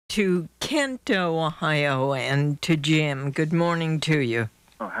to Kento, Ohio, and to Jim. Good morning to you.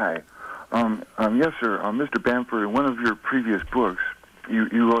 Oh, hi. Yes, sir. Mr. Bamford, in one of your previous books,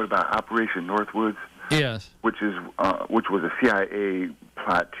 you wrote about Operation Northwoods. Yes. Which was a CIA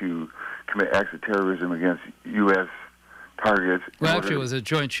plot to commit acts of terrorism against U.S. targets. Well, actually, it was a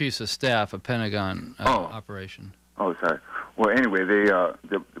Joint Chiefs of Staff, a Pentagon operation. Oh, sorry. Well, anyway, the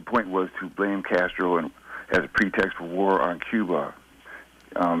point was to blame Castro as a pretext for war on Cuba.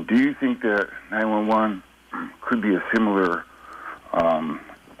 Do you think that 9/11 could be a similar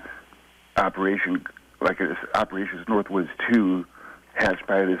operation, like Operation Northwoods 2, hatched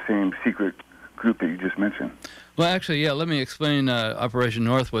by the same secret group that you just mentioned? Well, actually, yeah, let me explain Operation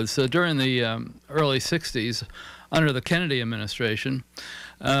Northwoods. So during the early 60s, under the Kennedy administration,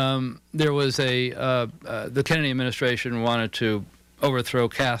 there was the Kennedy administration wanted to overthrow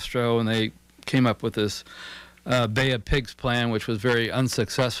Castro, and they came up with this Bay of Pigs plan, which was very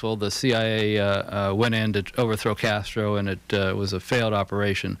unsuccessful. The CIA went in to overthrow Castro, and it was a failed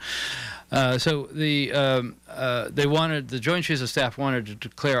operation. So the Joint Chiefs of Staff wanted to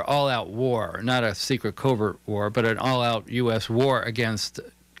declare all-out war, not a secret covert war, but an all-out U.S. war against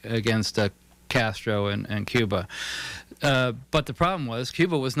Castro and Cuba. But the problem was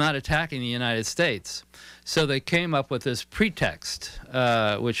Cuba was not attacking the United States. So they came up with this pretext,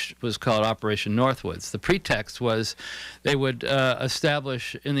 which was called Operation Northwoods. The pretext was they would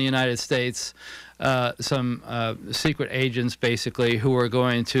establish in the United States some secret agents, basically, who were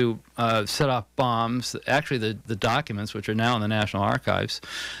going to set off bombs. Actually, the documents, which are now in the National Archives,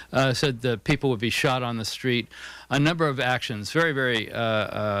 said that people would be shot on the street. A number of actions, very, very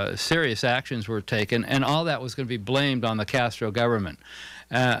serious actions were taken, and all that was going to be blamed on the Castro government.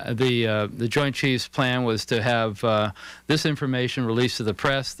 The Joint Chiefs plan was to have this information released to the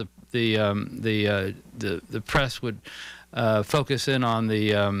press. The press would focus in on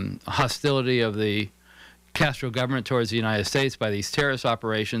the hostility of the Castro government towards the United States by these terrorist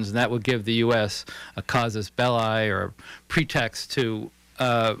operations, and that would give the U.S. a casus belli, or a pretext to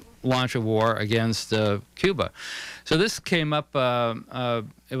launch a war against Cuba. So this came up,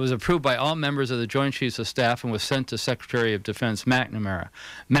 it was approved by all members of the Joint Chiefs of Staff and was sent to Secretary of Defense McNamara.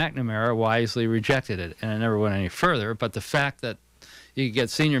 McNamara wisely rejected it, and it never went any further, but the fact that you could get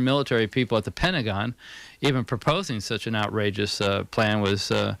senior military people at the Pentagon even proposing such an outrageous plan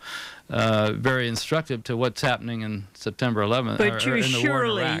was very instructive to what's happening in September 11th. But or in the war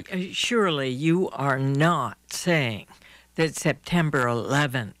in Iraq. Surely you are not saying that September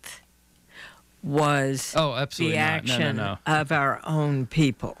 11th was the action of our own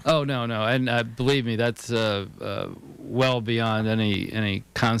people. Oh, no, no. And believe me, that's well beyond any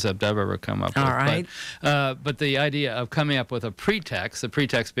concept I've ever come up with. All right. But the idea of coming up with a pretext, the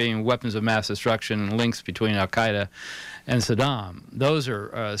pretext being weapons of mass destruction and links between Al-Qaeda and Saddam, those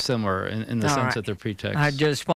are similar in the sense that they're pretexts. I just